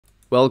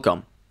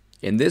Welcome.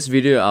 In this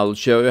video I will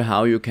show you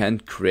how you can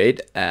create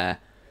a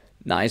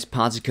nice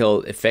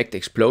particle effect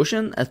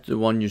explosion as the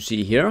one you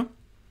see here.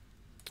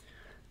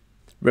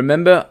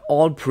 Remember,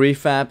 all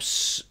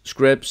prefabs,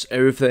 scripts,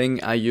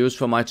 everything I use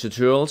for my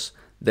tutorials,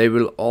 they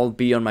will all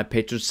be on my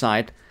Patreon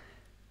site.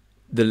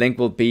 The link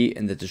will be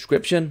in the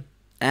description.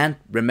 And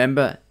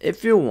remember,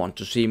 if you want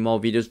to see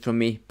more videos from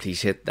me,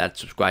 please hit that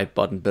subscribe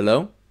button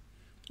below.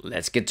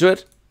 Let's get to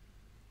it.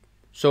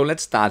 So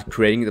let's start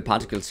creating the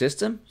particle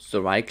system.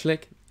 So right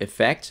click,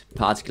 effect,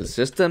 particle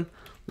system.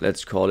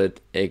 Let's call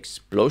it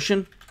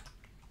explosion.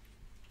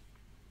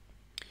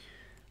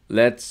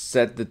 Let's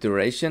set the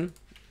duration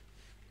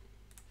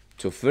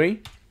to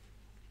 3.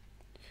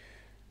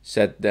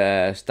 Set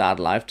the start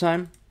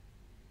lifetime.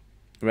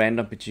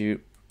 Random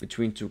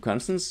between two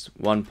constants,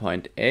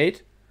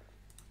 1.8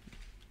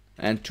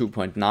 and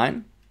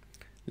 2.9.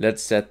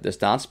 Let's set the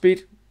start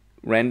speed.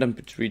 Random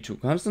between two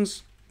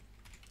constants,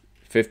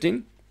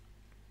 15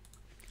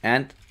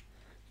 and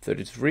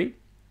 33.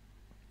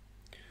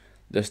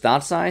 The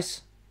start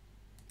size,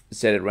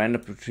 set it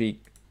random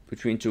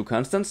between two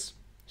constants,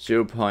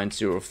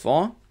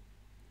 0.04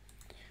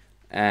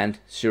 and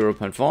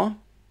 0.4.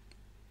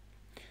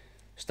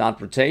 Start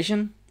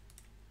rotation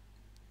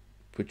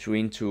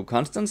between two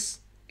constants,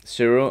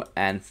 0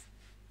 and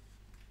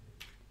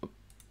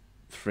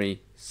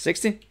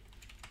 360,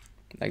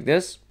 like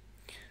this.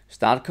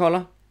 Start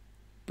color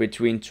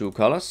between two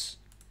colors.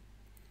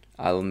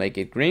 I will make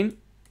it green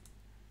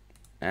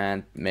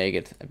and make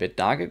it a bit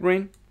darker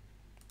green.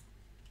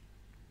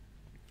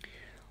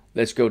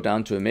 Let's go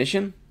down to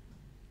emission,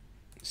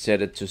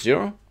 set it to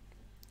 0.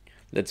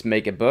 Let's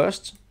make a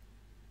burst,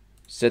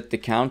 set the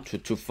count to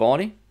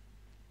 240.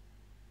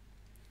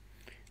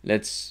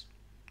 Let's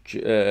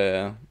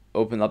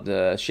open up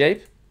the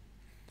shape,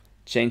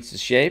 change the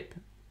shape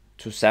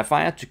to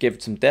sapphire to give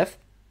it some depth.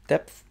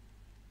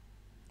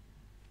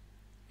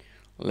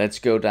 Let's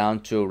go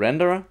down to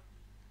renderer,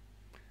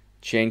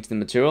 change the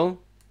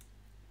material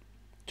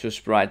to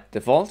sprite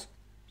default.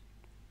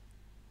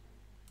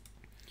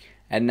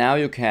 And now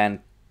you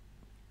can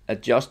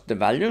adjust the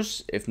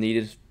values if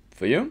needed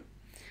for you.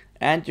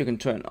 And you can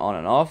turn on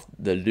and off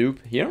the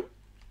loop here.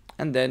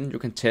 And then you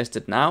can test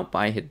it now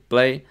by hit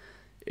play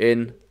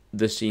in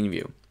the scene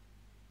view.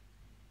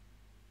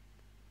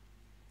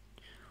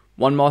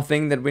 One more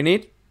thing that we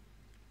need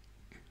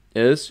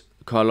is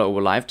color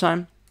over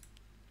lifetime.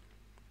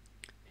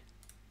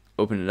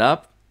 Open it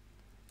up,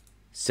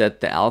 set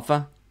the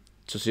alpha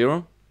to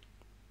 0.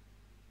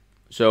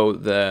 So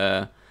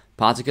the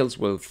particles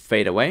will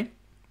fade away.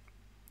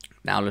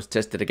 Now let's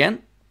test it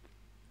again.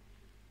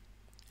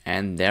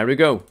 And there we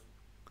go.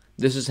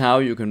 This is how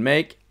you can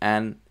make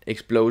an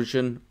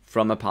explosion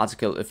from a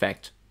particle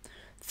effect.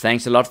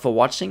 Thanks a lot for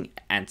watching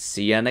and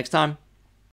see you next time.